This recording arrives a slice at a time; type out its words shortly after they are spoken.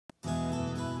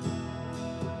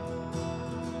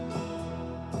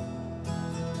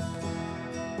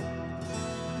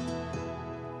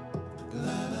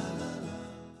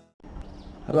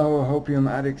Hello, Hopium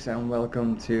Addicts, and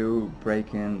welcome to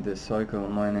Breaking the Cycle.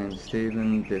 My name's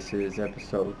Stephen. This is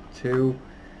episode 2,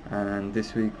 and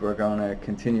this week we're going to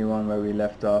continue on where we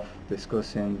left off,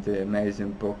 discussing the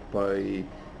amazing book by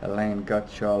Elaine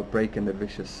Gottschall, Breaking the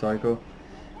Vicious Cycle.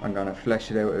 I'm going to flesh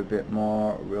it out a bit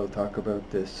more. We'll talk about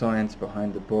the science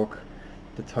behind the book,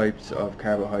 the types of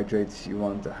carbohydrates you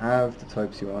want to have, the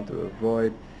types you want to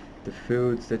avoid, the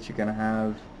foods that you're going to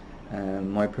have,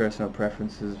 my personal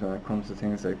preferences when it comes to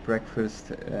things like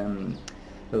breakfast,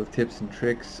 little tips and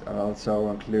tricks. I'll also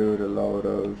include a load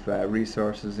of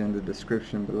resources in the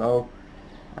description below,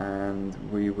 and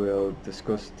we will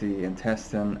discuss the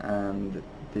intestine and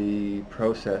the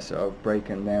process of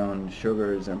breaking down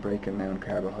sugars and breaking down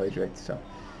carbohydrates. So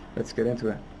let's get into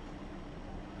it.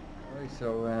 Alright,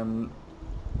 so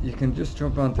you can just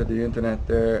jump onto the internet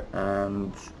there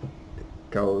and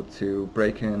go to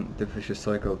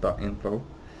breakingtheviciouscycle.info.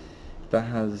 That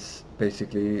has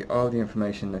basically all the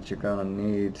information that you're gonna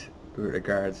need with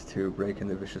regards to breaking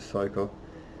the vicious cycle.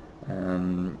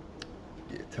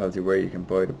 It tells you where you can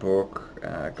buy the book.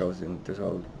 Goes in, there's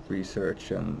all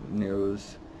research and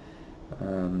news,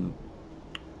 the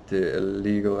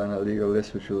illegal and illegal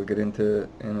list, which we'll get into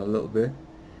in a little bit.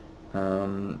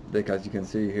 Like as you can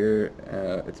see here,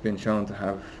 it's been shown to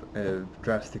have a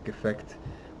drastic effect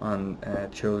on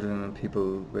children and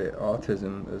people with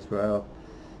autism as well.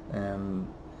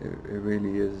 It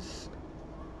really is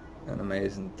an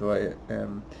amazing diet.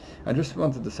 I just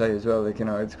wanted to say as well, like,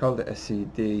 it's called the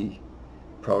SCD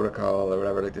protocol or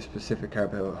whatever, like the specific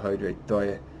carbohydrate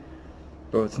diet,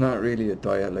 but it's not really a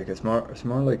diet. Like it's more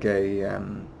like a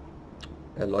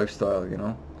lifestyle,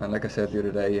 and like I said the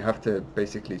other day, you have to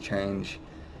basically change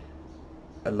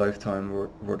a lifetime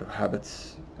worth of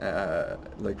habits.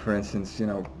 Like for instance,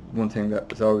 one thing that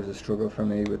is always a struggle for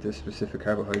me with this specific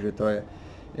carbohydrate diet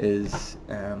is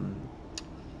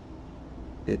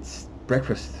it's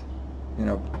breakfast.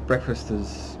 Breakfast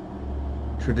is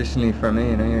traditionally for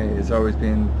me, and anyway, it's always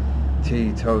been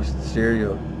tea, toast,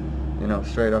 cereal.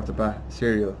 Straight off the bat,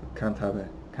 cereal can't have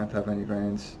any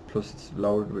grains. Plus, it's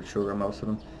loaded with sugar, most of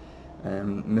them.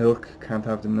 Milk, can't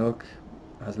have the milk.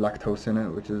 Has lactose in it,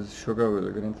 which is sugar.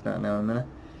 We'll get into that now in a minute.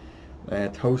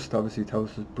 Toast, obviously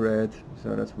toast is bread,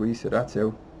 so that's wheat, so that's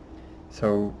out.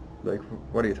 So, like,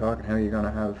 what are you talking? How are you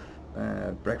gonna have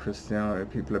breakfast?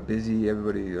 People are busy.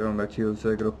 Everybody, I don't know about you,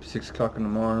 so I get up 6 o'clock in the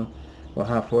morning. Well,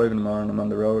 5:30 in the morning. I'm on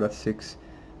the road at 6.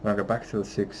 When I get back till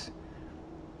 6,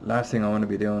 last thing I want to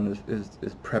be doing is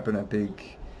prepping a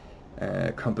big,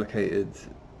 complicated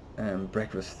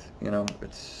breakfast.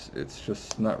 It's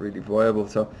just not really viable.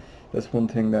 So that's one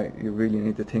thing that you really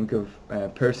need to think of.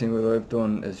 Personally, what I've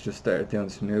done is just started doing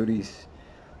smoothies.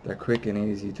 They're quick and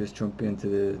easy. Just jump into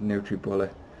the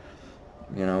Nutri-Bullet.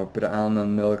 Bit of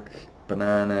almond milk,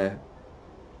 banana,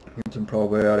 get some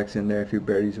probiotics in there, a few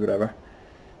berries, whatever.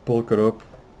 Bulk it up.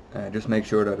 Just make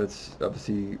sure that it's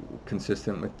obviously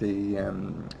consistent with the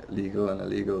legal and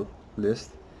illegal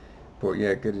list. But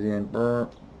yeah, get it in,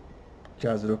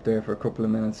 jazz it up there for a couple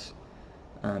of minutes,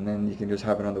 and then you can just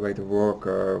have it on the way to work,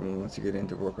 or once you get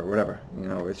into work, or whatever.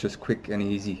 It's just quick and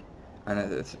easy, and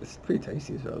it's pretty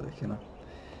tasty as well.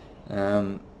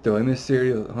 Do I miss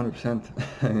cereal? 100%.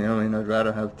 I'd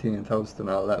rather have tea and toast and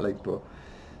all that. But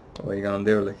what are you gonna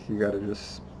do? You gotta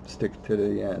just stick to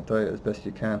the diet as best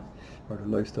you can, or the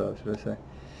lifestyle, should I say.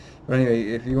 But anyway,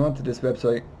 if you want to, this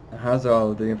website has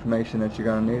all the information that you're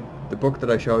gonna need. The book that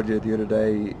I showed you the other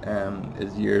day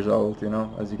is years old.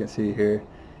 As you can see here,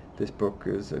 this book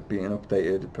is being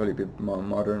updated, probably a bit more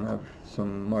modern, have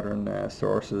some modern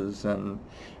sources and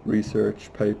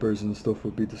research papers and stuff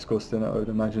will be discussed in it, I would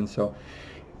imagine. So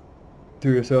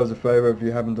do yourselves a favour, if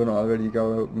you haven't done it already,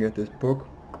 go out and get this book.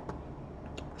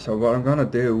 So what I'm gonna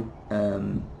do,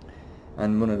 and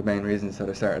one of the main reasons that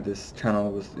I started this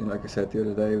channel was, like I said the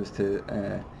other day, was to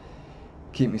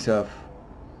keep myself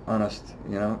honest.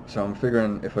 So I'm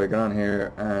figuring if I get on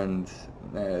here and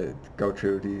go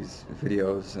through these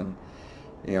videos, and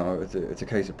it's a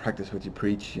case of practice what you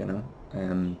preach.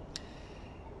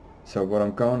 So what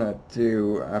I'm gonna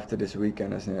do after this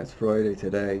weekend is, it's Friday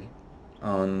today.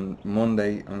 On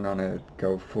Monday I'm gonna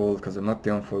go full, because I'm not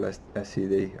doing full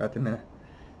SCD at the minute.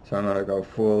 So I'm gonna go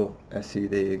full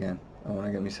SCD again. I want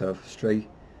to get myself straight.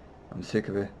 I'm sick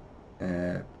of it.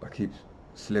 I keep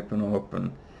slipping up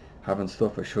and having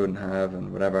stuff I shouldn't have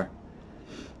and whatever.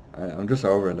 I'm just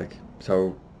over it.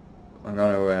 So I'm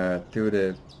gonna do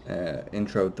the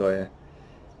intro diet,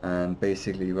 and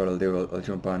basically what I'll do, I'll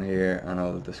jump on here and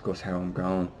I'll discuss how I'm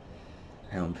going,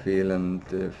 how I'm feeling,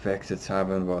 the effects it's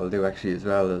having. What I'll do actually as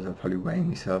well is I'll probably weigh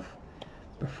myself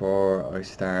before I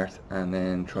start, and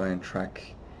then try and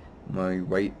track my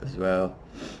weight as well,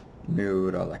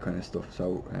 mood, all that kind of stuff.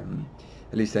 So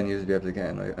at least then you'll be able to get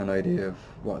an idea of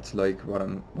what it's like, what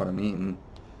I'm eating.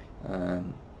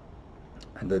 And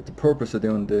the purpose of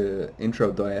doing the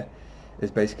intro diet is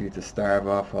basically to starve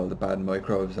off all the bad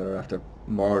microbes that are after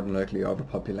more than likely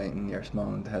overpopulating your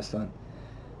small intestine.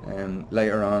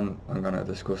 Later on I'm going to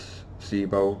discuss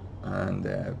SIBO, and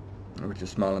which is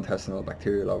small intestinal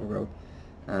bacterial overgrowth,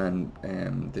 and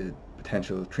the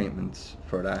potential treatments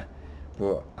for that.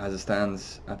 But as it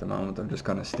stands at the moment, I'm just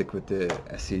going to stick with the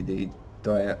SCD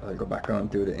diet. I'll go back on,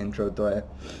 do the intro diet,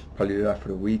 probably do that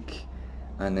for a week,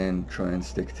 and then try and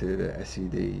stick to the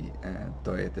SCD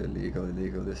diet, the legal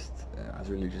list, as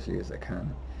religiously as I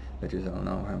can. Let you all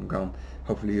know how I'm going.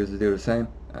 Hopefully you will do the same,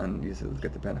 and you will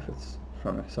get the benefits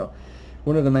from it. So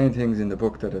one of the main things in the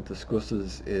book that it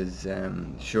discusses is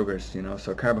sugars, you know.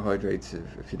 So carbohydrates,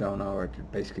 if you don't know, are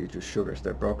basically just sugars.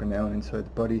 They're broken down inside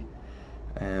the body.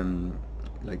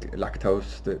 Like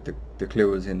lactose, the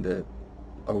clue is in the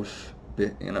ose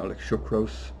bit, you know, like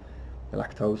sucrose,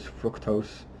 lactose,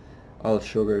 fructose, all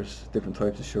sugars, different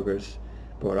types of sugars,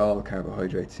 but all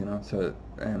carbohydrates, you know. So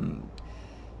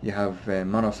you have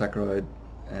monosaccharide,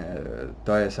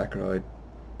 disaccharide,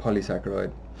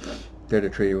 polysaccharide. They're the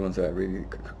three ones that it really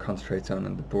concentrates on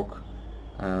in the book.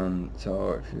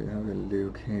 So if you have a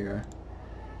look here,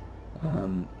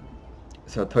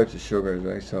 so types of sugars,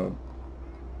 right? So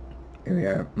here we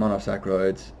are: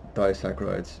 monosaccharides,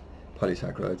 disaccharides,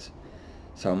 polysaccharides.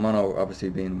 So mono obviously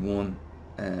being one,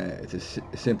 it's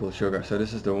a simple sugar. So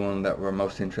this is the one that we're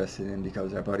most interested in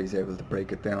because our body's able to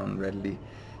break it down readily.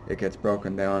 It gets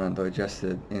broken down and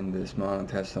digested in the small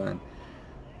intestine.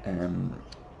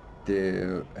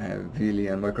 The villi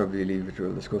and microvilli, which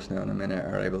we'll discuss now in a minute,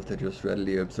 are able to just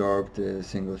readily absorb the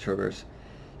single sugars.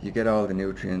 You get all the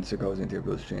nutrients, it goes into your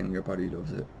bloodstream, your body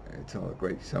loves it, it's all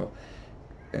great. So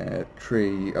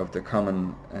three of the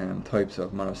common types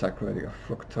of monosaccharide: you got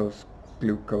fructose,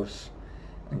 glucose,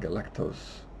 and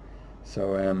galactose.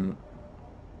 So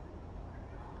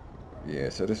yeah,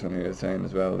 so this one here is saying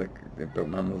as well, like about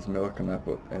mammal's milk and that,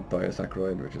 but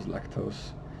disaccharide, which is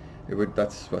lactose,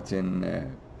 that's what's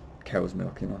in cow's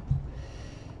milk, you know.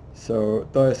 So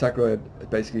disaccharide,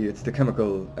 basically it's the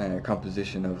chemical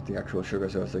composition of the actual sugar,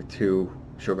 so it's like two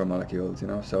sugar molecules, you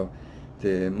know. So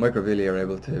the microvilli are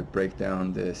able to break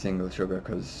down the single sugar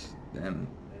because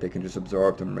they can just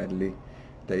absorb them readily.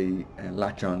 They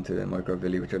latch on to the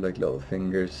microvilli, which are like little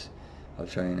fingers. I'll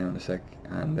show you now in a sec,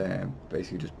 and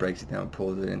basically just breaks it down,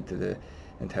 pulls it into the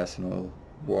intestinal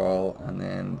wall, and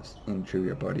then in through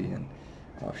your body, and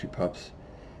off she pops.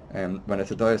 When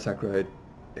it's a disaccharide,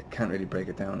 it can't really break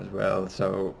it down as well,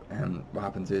 so what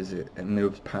happens is it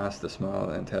moves past the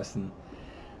small intestine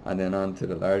and then on to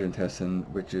the large intestine,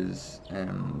 which is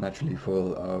naturally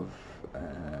full of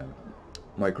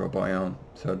microbiome.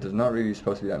 So there's not really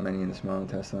supposed to be that many in the small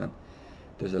intestine.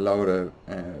 There's a load of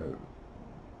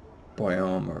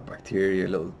biome or bacteria,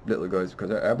 little guys,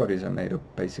 because our bodies are made up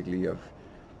basically of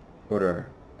other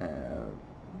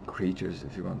creatures,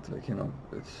 if you want. Like, you know,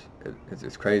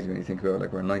 it's crazy when you think about it.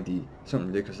 Like, we're something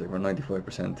ridiculous, like we're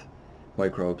 95%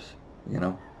 microbes, you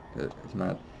know. It's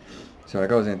mad. So it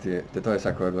goes into the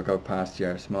disaccharide, will go past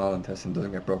your small intestine,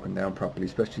 doesn't get broken down properly,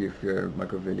 especially if your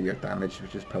microvilli are damaged,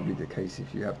 which is probably the case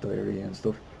if you have diarrhea and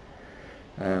stuff.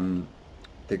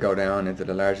 They go down into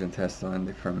the large intestine,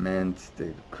 they ferment,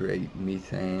 they create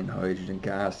methane, hydrogen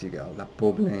gas, you get all that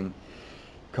bubbling,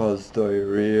 cause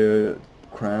diarrhea,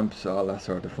 cramps, all that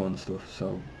sort of fun stuff.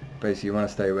 So basically you want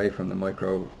to stay away from the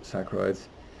microsaccharides.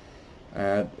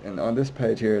 And on this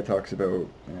page here it talks about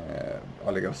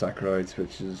oligosaccharides,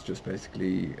 which is just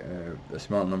basically a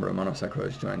small number of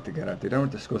monosaccharides joined together. They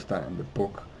don't discuss that in the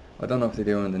book. I don't know if they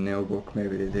do in the new book,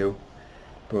 maybe they do,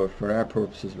 but for our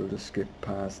purposes we'll just skip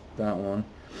past that one.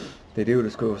 They do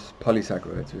discuss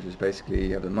polysaccharides, which is basically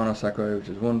you have the monosaccharide, which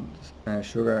is one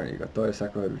sugar, you got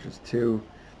disaccharide, which is two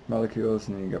molecules,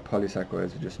 and then you got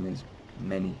polysaccharides, which just means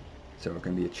many, so it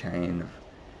can be a chain of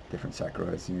different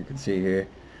saccharides. And you can see here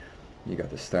you got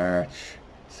the starch,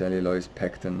 cellulose,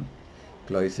 pectin,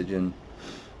 glycogen.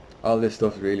 All this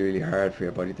stuff is really hard for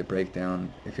your body to break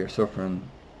down. If you're suffering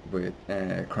with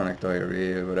chronic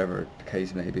diarrhea, whatever the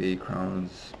case may be,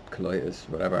 Crohn's, colitis,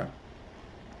 whatever,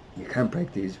 you can't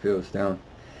break these foods down.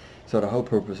 So the whole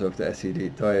purpose of the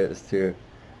SCD diet is to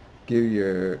give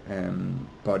your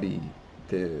body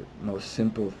the most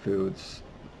simple foods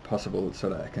possible so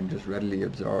that it can just readily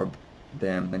absorb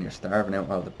them. Then you're starving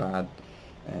out all the bad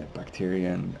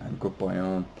bacteria and gut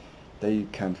biome. They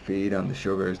can't feed on the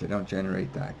sugars, they don't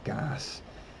generate that gas,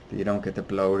 you don't get the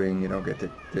bloating, you don't get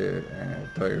the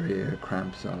diarrhea,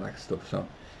 cramps, all that stuff. So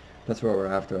That's what we're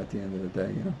after at the end of the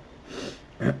day, you know.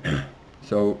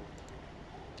 So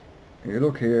if you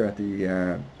look here at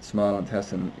the small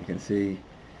intestine, you can see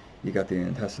you got the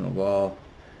intestinal wall,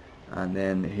 and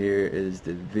then here is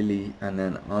the villi, and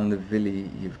then on the villi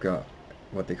you've got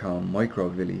what they call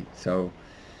microvilli. So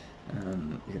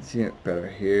you can see it better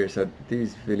here. So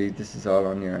these villi, this is all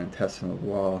on your intestinal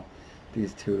wall.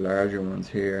 These two larger ones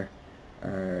here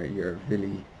are your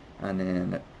villi, and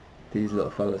then these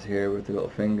little fellas here with the little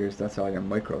fingers, that's all your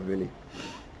microvilli.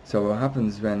 So what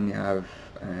happens when you have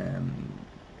an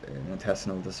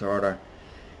intestinal disorder,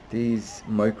 these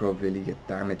microvilli get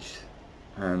damaged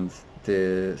and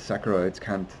the saccharoids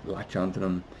can't latch onto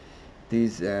them.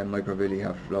 These microvilli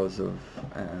have loads of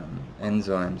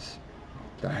enzymes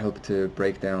that help to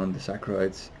break down the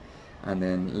saccharoids and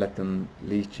then let them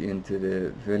leach into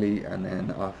the villi, and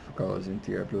then off goes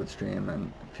into your bloodstream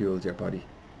and fuels your body.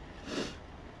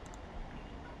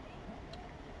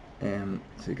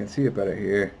 So you can see it better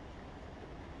here.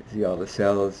 You see all the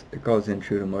cells. It goes in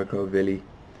through the microvilli,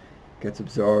 gets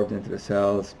absorbed into the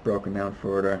cells, broken down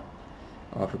further,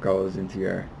 off it goes into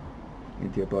your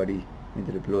body,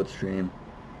 into the bloodstream,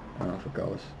 and off it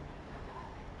goes.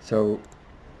 So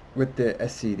with the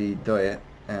SCD diet,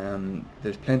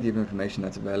 there's plenty of information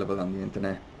that's available on the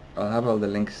internet. I'll have all the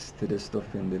links to this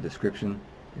stuff in the description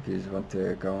if you just want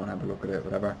to go and have a look at it,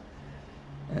 whatever.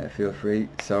 Feel free.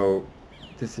 So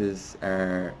this is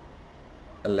our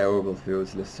allowable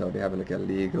foods list, so they have like a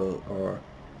legal or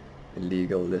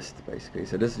illegal list basically.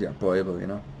 So this is your Bible, you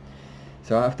know.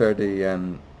 So after the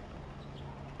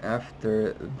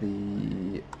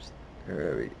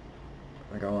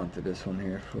I go on to this one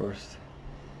here first.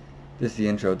 This is the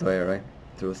intro diet, right?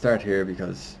 So we'll start here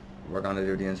because we're going to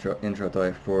do the intro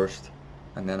diet first,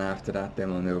 and then after that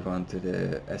then we'll move on to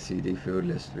the SCD food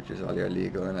list, which is all your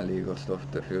legal and illegal stuff,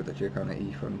 the food that you're going to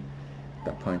eat from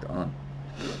that point on.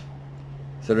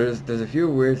 So there's a few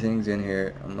weird things in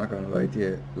here, I'm not going to lie to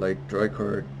you, like dry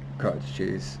cured cottage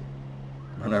cheese.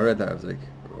 When I read that I was like,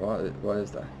 what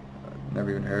is that? I've never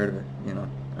even heard of it, you know,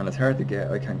 and it's hard to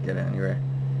get. I can't get it anywhere,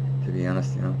 to be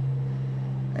honest, you know.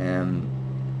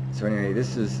 So anyway,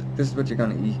 this is what you're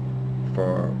going to eat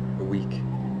for a week,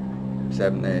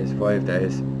 7 days, 5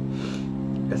 days.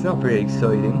 It's not very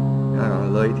exciting, I'm not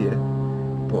going to lie to you,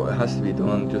 but it has to be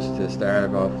done just to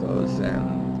starve off those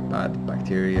bad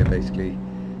bacteria basically,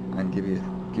 and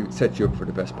set you up for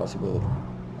the best possible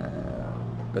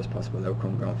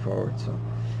outcome going forward. So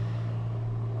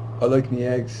I like me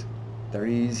eggs, they're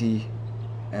easy.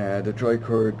 The dry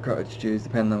cured cottage cheese,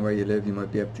 depending on where you live, you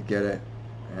might be able to get it.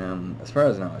 As far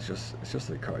as I know, it's just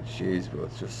like cottage cheese, but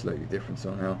it's just slightly different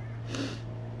somehow.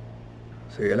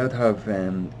 So you're allowed to have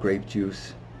grape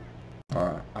juice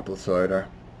or apple cider,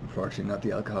 unfortunately not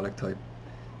the alcoholic type,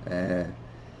 and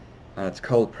it's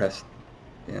cold pressed,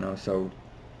 you know, so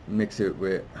mix it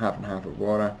with half and half of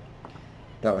water.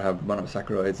 That would have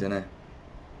monosaccharides in it,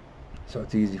 so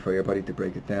it's easy for your body to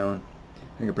break it down.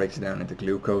 I think it breaks it down into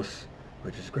glucose,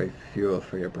 which is great fuel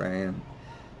for your brain.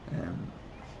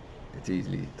 It's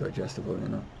easily digestible, you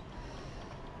know.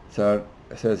 So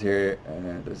it says here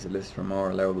there's a list for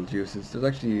more allowable juices. There's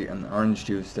actually an orange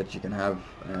juice that you can have.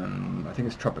 I think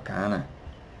it's Tropicana.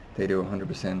 They do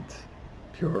 100%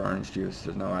 pure orange juice.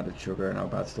 There's no added sugar, no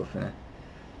bad stuff in it.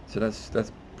 So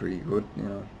that's pretty good, you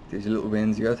know. These little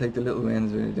wins. You gotta take the little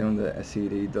wins when you're doing the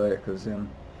SCD diet, because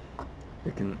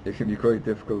it can be quite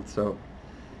difficult. So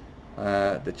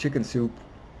the chicken soup.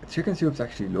 Chicken soup's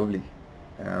actually lovely.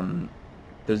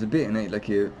 There's a bit in it, like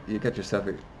you get yourself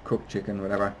a cooked chicken,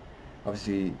 whatever.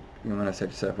 Obviously you want to set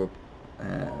yourself up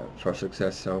for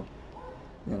success, so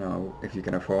you know, if you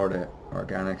can afford it,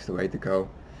 organic's the way to go.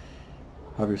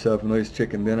 Have yourself a nice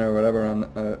chicken dinner or whatever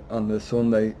on the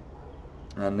Sunday,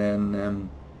 and then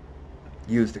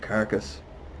use the carcass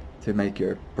to make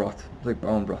your broth. It's like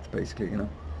bone broth basically, you know.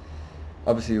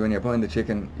 Obviously when you're buying the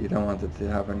chicken, you don't want it to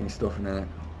have any stuffing in it.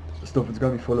 The stuffing's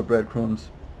going to be full of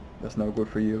breadcrumbs. That's no good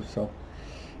for you. So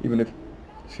even if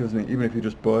you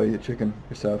just buy a chicken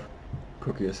yourself,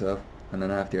 cook it yourself, and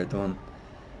then after you're done,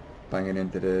 bang it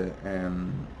into the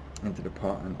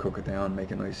pot and cook it down,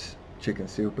 make a nice chicken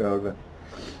soup out of it.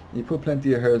 You put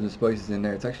plenty of herbs and spices in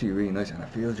there. It's actually really nice, and it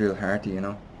feels real hearty, you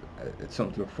know. It's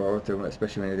something to look forward to,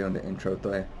 especially when you're doing the intro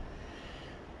diet.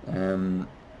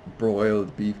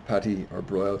 Broiled beef patty or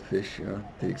broiled fish, you know,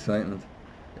 the excitement.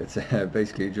 It's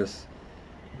basically just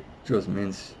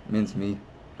mince meat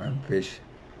and fish.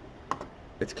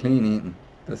 It's clean eating.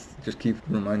 Just keep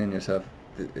reminding yourself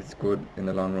that it's good in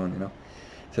the long run, you know.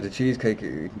 So the cheesecake,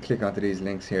 you can click onto these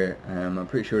links here. I'm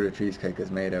pretty sure the cheesecake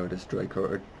is made out of this dry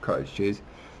cottage cheese.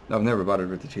 I've never bothered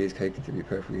with the cheesecake, to be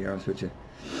perfectly honest with you.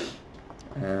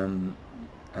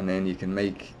 And then you can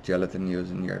make gelatin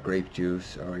using your grape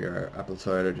juice or your apple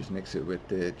cider. Just mix it with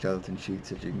the gelatin sheets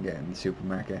that you can get in the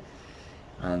supermarket,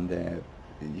 and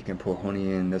you can put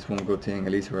honey in. That's one good thing,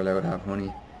 at least we're allowed to have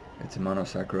honey. It's a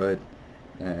monosaccharide.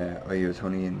 I use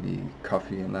honey in the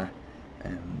coffee and that.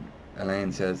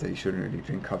 Elaine says that you shouldn't really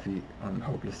drink coffee. I'm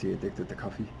hopelessly addicted to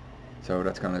coffee, so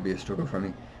that's going to be a struggle for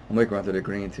me. I might go into the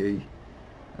green tea,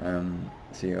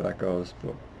 see how that goes,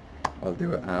 but I'll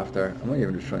do it after. I might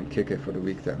even just try and kick it for the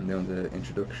week that I'm doing the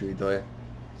introductory diet.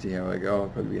 See how I go. It'll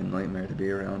probably be a nightmare to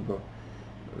be around, but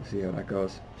we'll see how that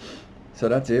goes. So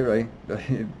that's it, right?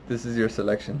 This is your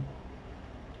selection.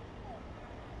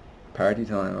 Party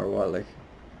time or what, like.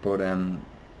 But and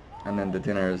then the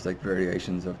dinner is like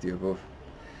variations of the above.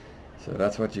 So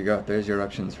that's what you got. There's your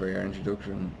options for your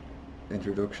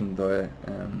introduction diet.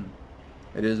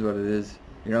 It is what it is.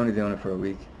 You're only doing it for a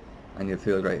week, and you'll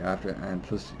feel great after it. And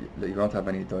plus, you won't have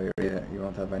any diarrhea. You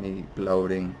won't have any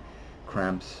bloating,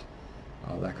 cramps,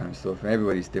 all that kind of stuff.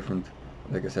 Everybody's different.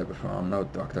 Like I said before, I'm no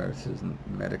doctor. This isn't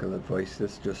medical advice.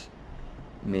 This is just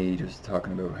me just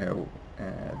talking about how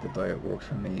the diet works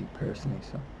for me personally.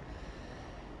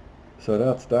 So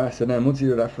that's that. So then once you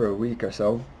do that for a week or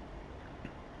so,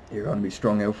 you're going to be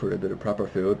strung out for a bit of proper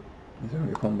food. So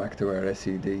we come back to our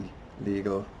SCD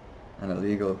legal and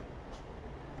illegal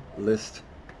list.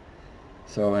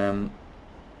 So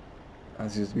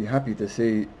as you'll be happy to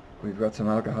see, we've got some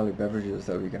alcoholic beverages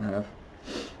that we can have,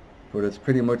 but it's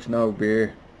pretty much no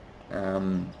beer,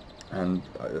 and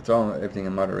it's all everything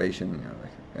in moderation, you know.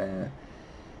 Like,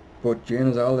 but gin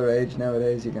is all the rage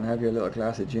nowadays. You can have your little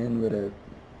glass of gin with a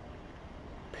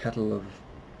petal of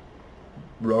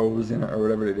rose in it, or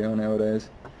whatever they do nowadays.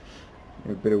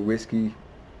 A bit of whiskey,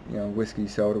 you know, whiskey,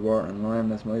 soda water and lime.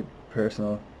 That's my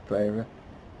personal favourite.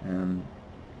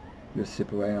 Just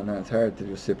sip away on that. It's hard to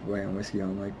just sip away on whiskey all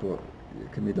night, but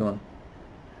it can be done.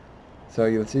 So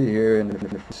you'll see here in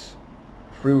the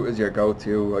fruit is your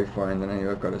go-to, I find, and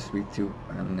I've got a sweet tooth,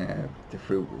 and the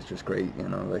fruit is just great, you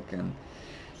know, like, and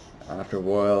after a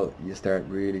while you start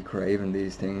really craving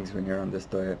these things when you're on this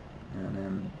diet.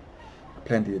 And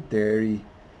plenty of dairy.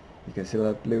 You can still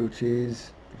have blue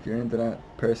cheese if you're into that.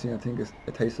 Personally, I think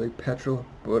it tastes like petrol,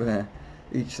 but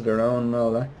each to their own and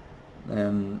all that.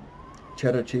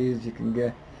 Cheddar cheese you can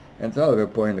get, and it's all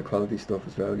about buying the quality stuff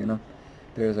as well, you know.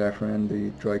 There's our friend, the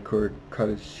dry cured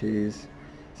cottage cheese.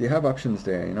 So you have options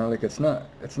there, you know. Like, it's not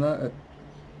a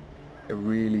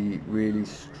really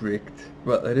strict,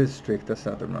 well, it is strict, that's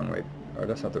not the wrong way, or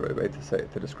that's not the right way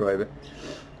to describe it,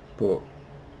 but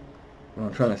what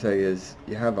I'm trying to say is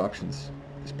you have options.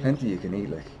 There's plenty you can eat,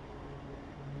 like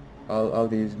all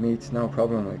these meats, no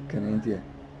problem, like, can into you.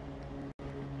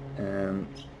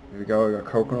 Here we go, we got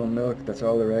coconut milk, that's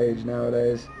all the rage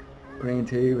nowadays. Green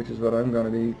tea, which is what I'm going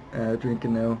to be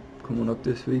drinking now, coming up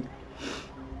this week.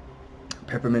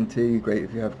 Peppermint tea, great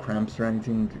if you have cramps or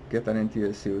anything, get that into you,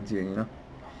 it soothes you, you know.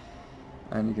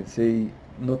 And you can see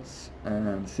nuts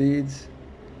and seeds.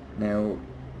 Now,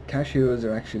 cashews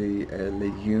are actually a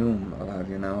legume, I'll have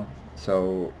you know.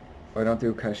 So I don't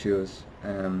do cashews,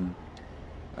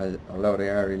 although they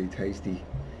are really tasty.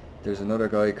 There's another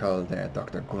guy called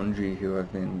Dr. Gundry who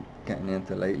I've been getting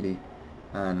into lately,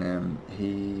 and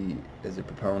he is a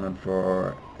proponent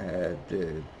for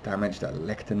the damage that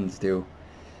lectins do.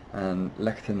 And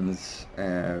lectins,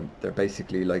 they're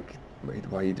basically like, the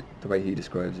way he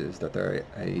describes it is that they're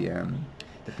a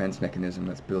defense mechanism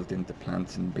that's built into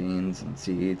plants and beans and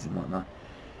seeds and whatnot,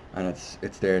 and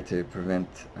it's there to prevent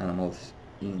animals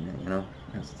eating it, you know,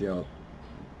 because the old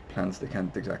plants, they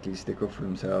can't exactly stick up for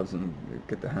themselves and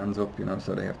get their hands up, you know,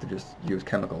 so they have to just use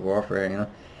chemical warfare, you know.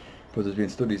 But there's been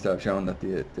studies that have shown that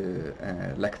the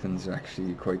lectins are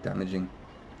actually quite damaging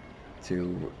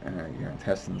to your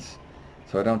intestines.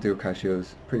 So I don't do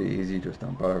cashews, pretty easy, just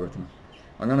don't bother with them.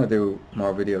 I'm going to do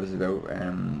more videos about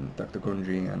Dr.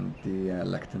 Gundry and the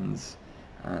lectins,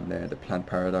 and the plant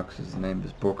paradox is the name of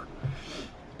his book.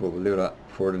 But we'll do that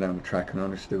further down the track, and I'll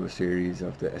just do a series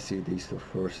of the SCD stuff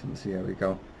first and see how we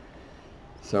go.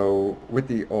 So with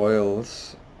the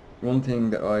oils, one thing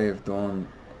that I have done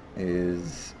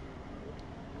is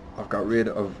I've got rid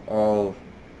of all,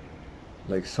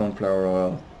 like, sunflower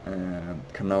oil,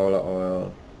 canola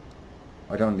oil.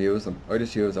 I don't use them. I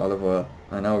just use olive oil.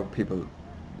 I know people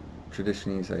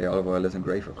traditionally say olive oil isn't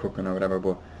great for cooking or whatever,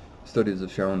 but studies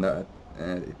have shown that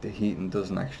the heating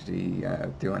doesn't actually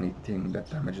do anything that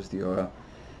damages the oil.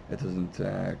 It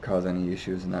doesn't cause any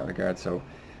issues in that regard. So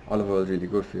olive oil is really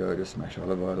good for you. I just smash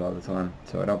olive oil all the time,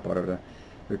 so I don't bother with it.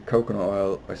 The coconut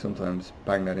oil, I sometimes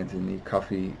bang that into me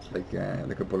coffee, like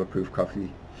a bulletproof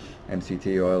coffee,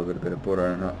 MCT oil with a bit of butter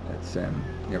and that. It's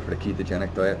for the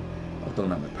ketogenic diet. I've done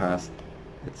that in the past.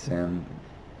 It's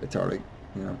alright,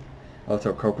 you know.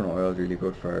 Also, coconut oil is really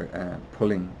good for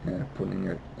pulling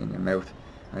in your mouth,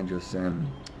 and just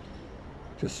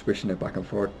swishing it back and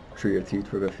forth through your teeth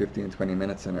for about 15-20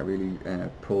 minutes, and it really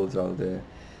pulls all the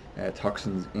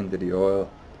toxins into the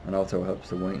oil, and also helps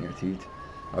to whiten your teeth.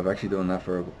 I've actually done that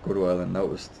for a good while and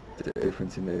noticed the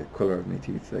difference in the colour of my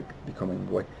teeth, like becoming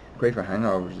white. Great for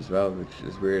hangovers as well, which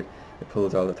is weird. It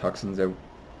pulls all the toxins out.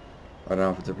 I don't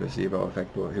know if it's a placebo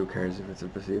effect, but who cares if it's a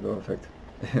placebo effect?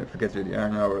 If it gets rid of the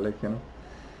hangover, like, you know.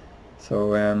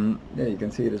 So yeah, you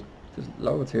can see there's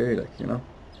loads here, like, you know.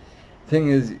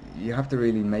 Thing is, you have to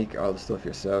really make all the stuff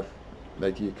yourself.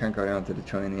 Like, you can't go down to the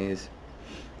Chinese,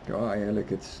 go, oh yeah,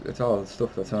 look, it's all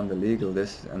stuff that's on the legal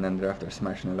this, and then they're after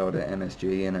smashing a load of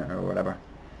MSG in it or whatever.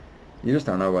 You just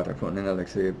don't know what they're putting in it, like,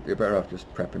 so you're better off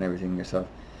just prepping everything yourself.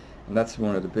 And that's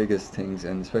one of the biggest things,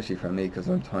 and especially for me, because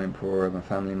I'm time poor, I'm a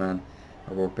family man,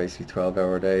 I work basically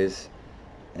 12-hour days.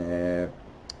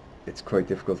 It's quite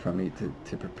difficult for me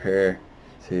to prepare,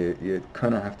 so you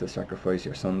kind of have to sacrifice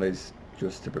your Sundays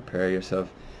just to prepare yourself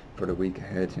for the week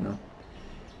ahead, you know.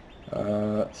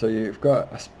 So you've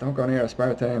got, don't go near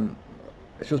aspartame.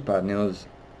 It's just bad news.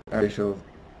 Artificial,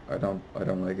 I don't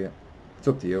like it. It's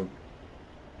up to you.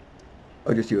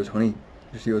 I just use honey.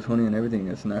 And everything.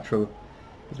 It's natural.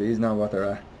 The bees know what they're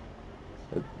at.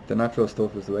 The natural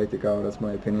stuff is the way to go. That's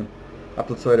my opinion.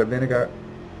 Apple cider vinegar.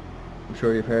 I'm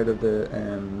sure you've heard of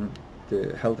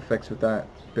the health effects with that.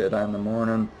 A bit of that in the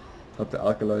morning, help to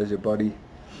alkalize your body.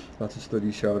 Lots of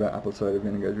studies show that apple cider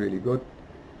vinegar is really good.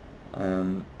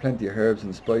 Plenty of herbs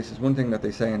and spices. One thing that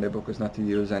they say in their book is not to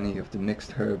use any of the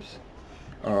mixed herbs,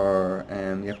 or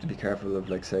you have to be careful of,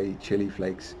 like, say, chili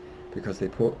flakes, because they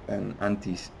put an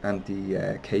anti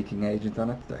caking agent on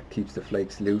it that keeps the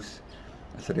flakes loose,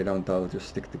 so they don't all just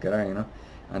stick together, you know.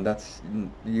 And that's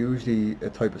usually a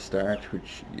type of starch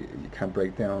which you can't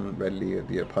break down readily. It'd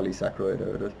be a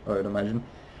polysaccharide, I would imagine.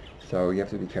 So you have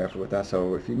to be careful with that.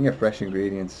 So if you can get fresh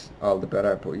ingredients, all the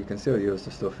better. But you can still use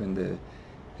the stuff in the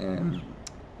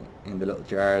little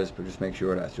jars, but just make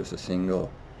sure that's just a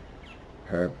single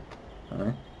herb.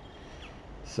 Alright.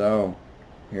 So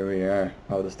here we are,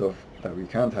 all the stuff that we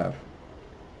can't have.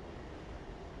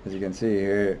 As you can see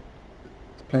here,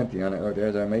 there's plenty on it. Oh,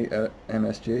 there's our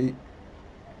MSG.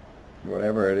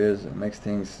 Whatever it is, it makes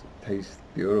things taste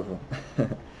beautiful.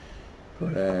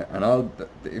 But and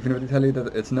even if they tell you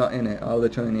that it's not in it, all the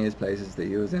Chinese places they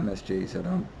use MSG, so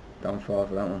don't fall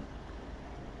for that one.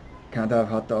 Can't have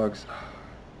hot dogs.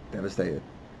 Devastated.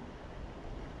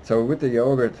 So with the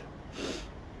yogurt,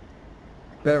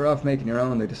 better off making your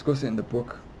own. They discuss it in the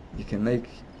book. You can make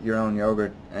your own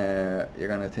yogurt. You're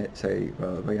gonna say,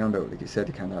 well, you don't know, like you said,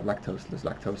 you can't have lactose. There's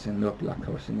lactose in milk,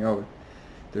 lactose in yogurt.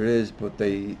 There is, but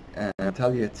they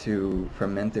tell you to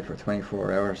ferment it for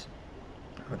 24 hours.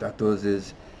 What that does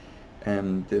is,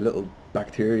 the little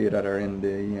bacteria that are in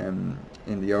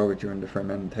the yogurt during the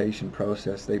fermentation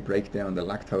process, they break down the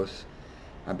lactose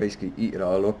and basically eat it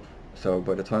all up. So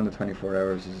by the time the 24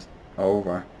 hours is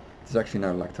over, there's actually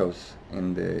no lactose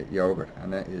in the yogurt,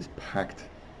 and that is packed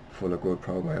full of good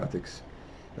probiotics.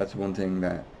 That's one thing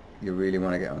that you really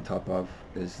want to get on top of,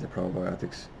 is the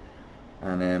probiotics.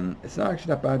 And it's not actually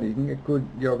that bad. You can get good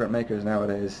yogurt makers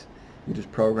nowadays. You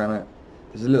just program it.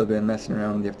 There's a little bit of messing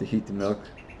around. You have to heat the milk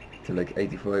to like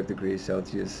 85 degrees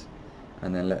Celsius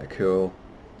and then let it cool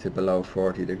to below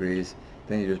 40 degrees.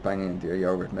 Then you just bang it into your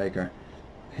yogurt maker,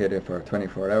 hit it for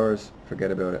 24 hours,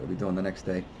 forget about it, it'll be done the next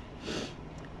day.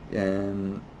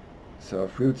 So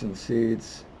fruits and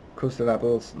seeds, custard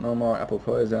apples, no more apple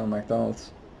pies down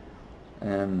McDonald's.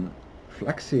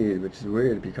 Flaxseed, which is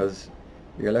weird because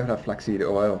you're allowed to have flaxseed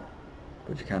oil,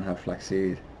 but you can't have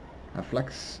flaxseed. And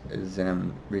flax is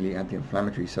really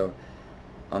anti-inflammatory, so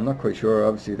I'm not quite sure.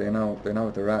 Obviously they know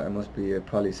what they're at. It must be a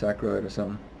polysaccharide or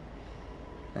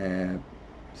something.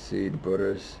 Seed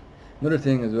butters. Another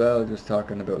thing as well, just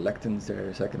talking about lectins there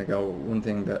a second ago, one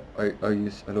thing that I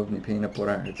love my peanut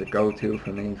butter. It's a go-to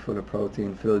for me, full of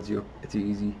protein, fills you up, it's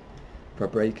easy for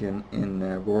breaking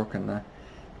in work and that.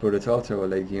 But it's also a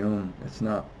legume, it's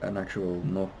not an actual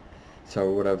nut. So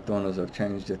what I've done is I've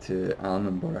changed it to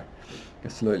almond butter.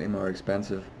 It's slightly more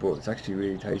expensive, but it's actually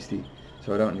really tasty.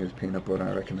 So I don't use peanut butter,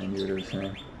 I recommend you do the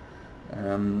same.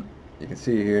 You can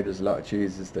see here there's a lot of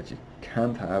cheeses that you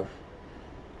can't have.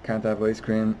 Can't have ice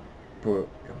cream, but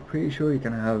I'm pretty sure you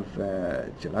can have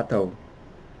gelato.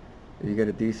 If you get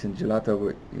a decent gelato,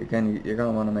 but again, you're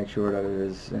going to want to make sure that it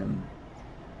is,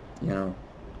 you know,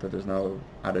 that there's no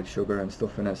added sugar and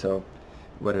stuff in it, so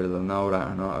whether they'll know that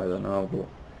or not, I don't know.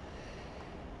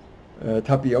 But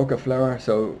tapioca flour,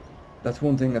 so that's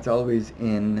one thing that's always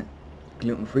in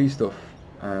gluten-free stuff,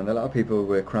 and a lot of people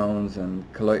with Crohn's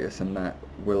and colitis and that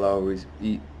will always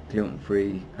eat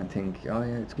gluten-free and think, oh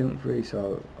yeah, it's gluten-free,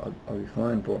 so I'll be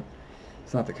fine, but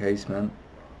it's not the case, man.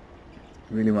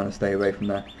 You really want to stay away from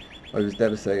that. I was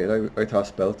devastated. I thought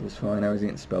spelt was fine. I was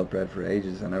eating spelt bread for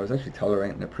ages, and I was actually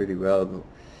tolerating it pretty well, but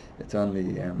it's on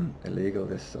the illegal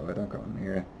list, so I don't go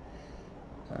near it.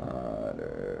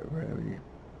 Where are we?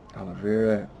 Aloe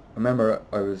vera. I remember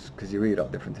because you read all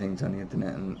different things on the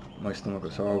internet, and my stomach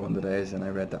was sore one of the days, and I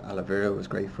read that aloe vera was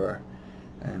great for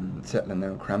settling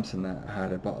down cramps and that. I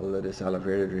had a bottle of this aloe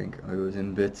vera drink. I was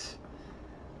in bits,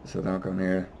 so don't go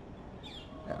near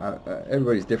it.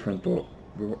 Everybody's different, but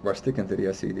we're sticking to the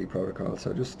SCD protocol,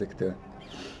 so just stick to it.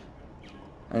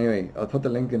 Anyway, I'll put the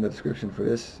link in the description for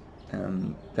this.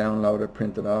 Download it,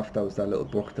 print it off. That was that little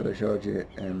book that I showed you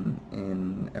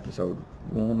in episode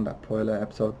 1, that pilot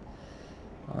episode.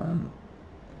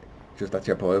 Just that's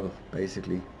your Bible,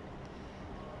 basically.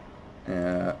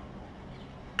 Where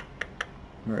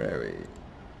are we?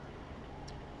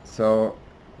 So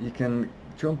you can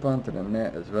jump onto the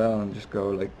net as well and just go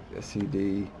like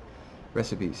SCD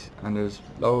recipes, and there's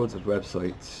loads of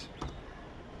websites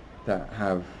that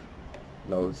have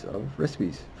loads of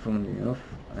recipes, funnily enough.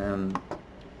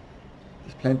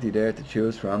 There's plenty there to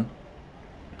choose from.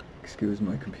 Excuse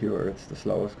my computer, it's the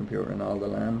slowest computer in all the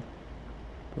land,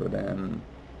 but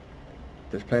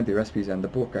there's plenty of recipes, and the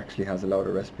book actually has a lot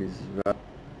of recipes as well,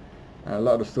 and a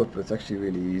lot of stuff that's actually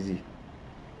really easy.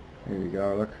 Here we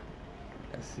go, look,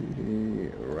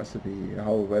 SCD recipe, a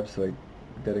whole website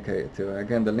dedicated to it.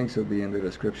 Again, the links will be in the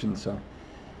description, so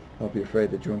don't be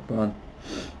afraid to jump on.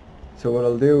 So what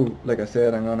I'll do, like I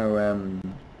said, I'm gonna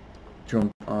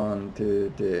jump on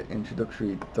to the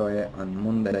introductory diet on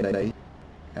Monday.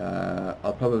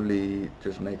 I'll probably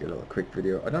just make a little quick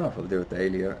video. I don't know if I'll do it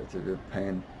daily, or it's a bit of a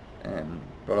pain,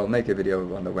 but I'll make a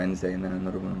video on the Wednesday and then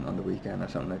another one on the weekend or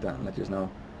something like that, and let you know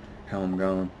how I'm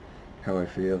going, how I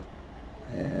feel,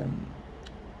 and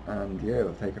yeah,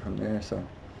 we'll take it from there. So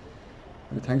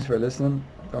thanks for listening.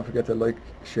 Don't forget to like,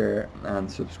 share and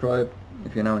subscribe.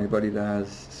 If you know anybody that has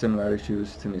similar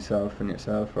issues to myself and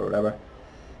yourself or whatever,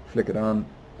 flick it on,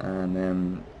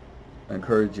 and I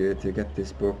encourage you to get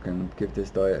this book and give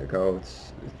this diet a go.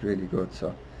 It's really good,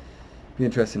 so be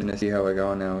interested to see how I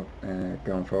go now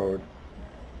going forward.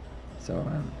 So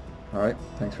alright,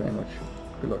 thanks very much.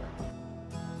 Good luck.